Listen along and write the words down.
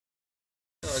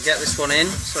Thought I'd get this one in.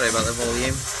 Sorry about the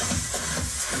volume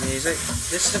and music.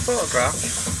 This is a photograph.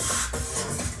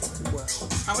 Well,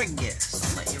 how I guess,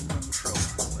 I'll let you run through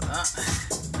with that.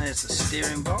 There's the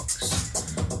steering box.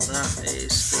 That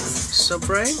is the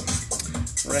subframe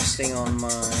resting on my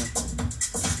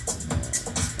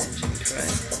engine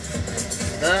tray.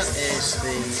 That is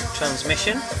the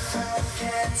transmission.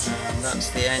 And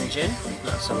that's the engine.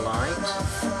 That's a light.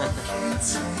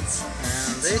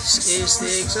 And this is the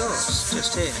exhaust,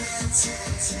 just here.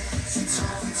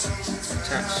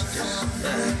 Attached just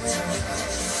there.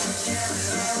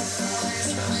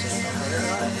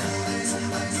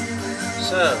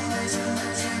 So,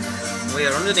 we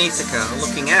are underneath the car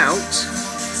looking out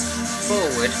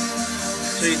forward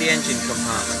through the engine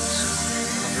compartment.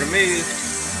 I've removed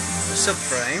the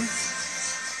subframe,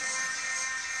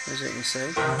 as you can see,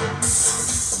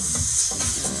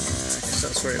 because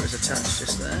that's where it was attached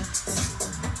just there.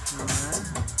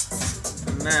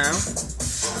 And now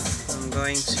I'm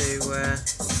going to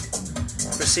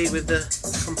proceed with the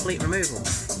complete removal.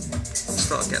 Let's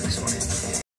start to get this one in.